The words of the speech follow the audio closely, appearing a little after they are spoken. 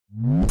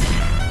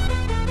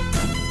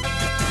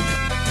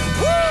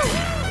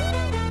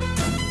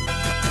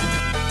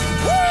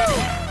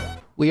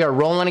We are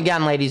rolling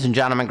again, ladies and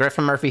gentlemen.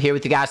 Griffin Murphy here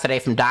with you guys today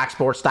from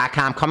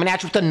DocSports.com, coming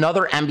at you with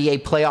another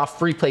NBA playoff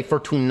free play for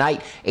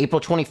tonight, April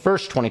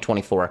 21st,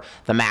 2024.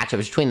 The matchup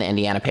is between the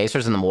Indiana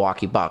Pacers and the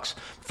Milwaukee Bucks.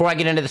 Before I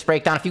get into this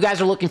breakdown, if you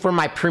guys are looking for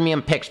my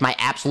premium picks, my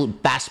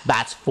absolute best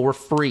bets for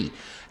free,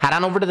 head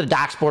on over to the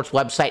Doc Sports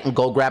website and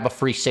go grab a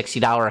free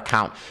 $60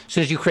 account. As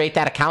soon as you create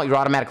that account, you're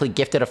automatically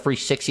gifted a free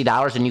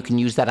 $60, and you can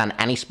use that on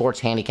any sports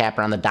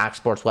handicapper on the Doc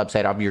Sports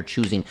website of your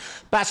choosing.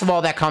 Best of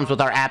all, that comes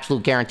with our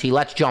absolute guarantee.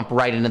 Let's jump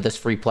right into this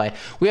free play.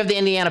 We have the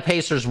Indiana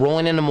Pacers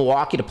rolling into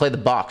Milwaukee to play the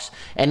Bucks.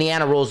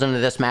 Indiana rolls into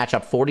this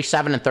matchup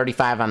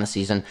 47-35 on the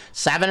season,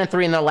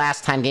 7-3 in their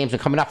last 10 games,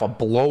 and coming off a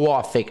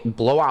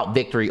blowout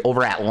victory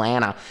over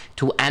Atlanta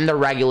to end their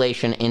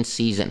regulation in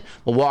season.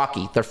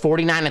 Milwaukee, they're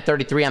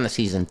 49-33 on the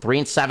season,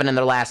 3-7 in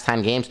their last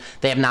 10 games.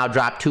 They have now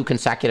dropped 2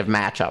 consecutive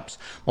matchups.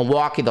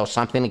 Milwaukee, though,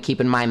 something to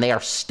keep in mind, they are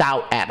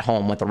stout at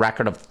home with a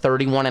record of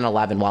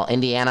 31-11, while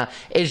Indiana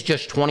is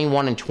just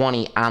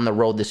 21-20 on the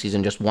road this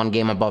season, just 1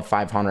 game above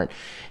 500.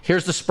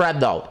 Here's the spread,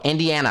 though.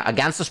 Indiana,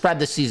 against the spread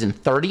this season,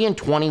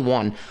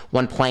 30-21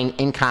 when playing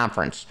in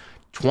conference.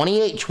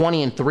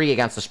 28-20-3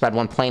 against the spread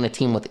when playing a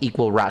team with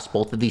equal rest.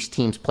 Both of these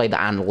teams played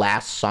on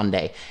last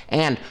Sunday.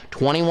 And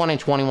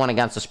 21-21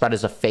 against the spread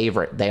is a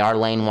favorite. They are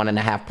laying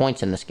 1.5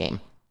 points in this game.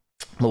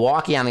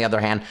 Milwaukee, on the other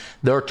hand,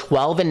 they're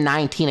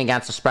 12-19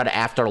 against the spread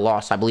after a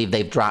loss. I believe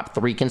they've dropped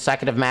 3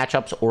 consecutive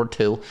matchups or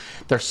 2.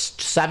 They're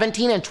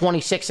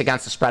 17-26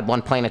 against the spread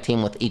when playing a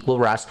team with equal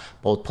rest.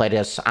 Both played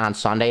us on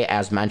Sunday,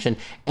 as mentioned.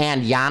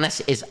 And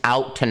Giannis is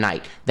out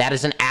tonight. That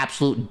is an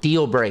absolute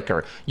deal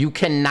breaker. You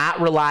cannot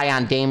rely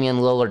on Damian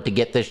Lillard to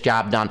get this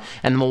job done.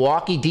 And the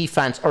Milwaukee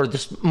defense, or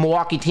this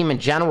Milwaukee team in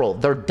general,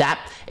 their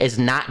depth is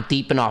not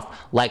deep enough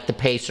like the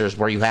Pacers,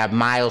 where you have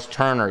Miles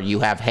Turner,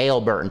 you have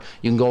Haliburton.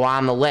 You can go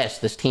on the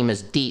list. This team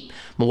is deep.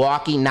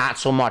 Milwaukee, not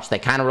so much. They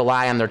kind of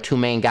rely on their 2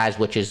 main guys,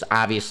 which is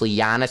obviously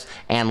Giannis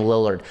and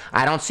Lillard.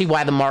 I don't see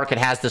why the market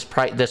has this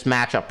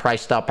matchup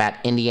priced up at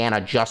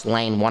Indiana just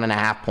laying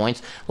 1.5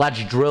 points.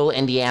 Let's drill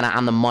Indiana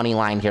on the money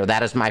line here.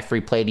 That is my free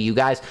play to you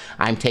guys.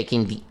 I'm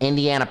taking the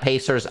Indiana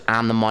Pacers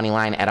on the money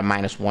line at a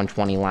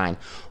 -120 line.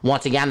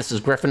 Once again, this is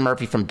Griffin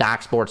Murphy from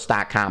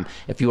DocSports.com.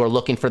 If you are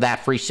looking for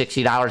that free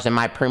 $60 in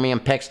my premium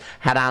picks,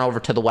 head on over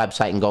to the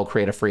website and go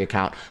create a free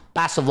account.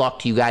 Best of luck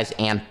to you guys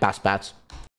and best bets.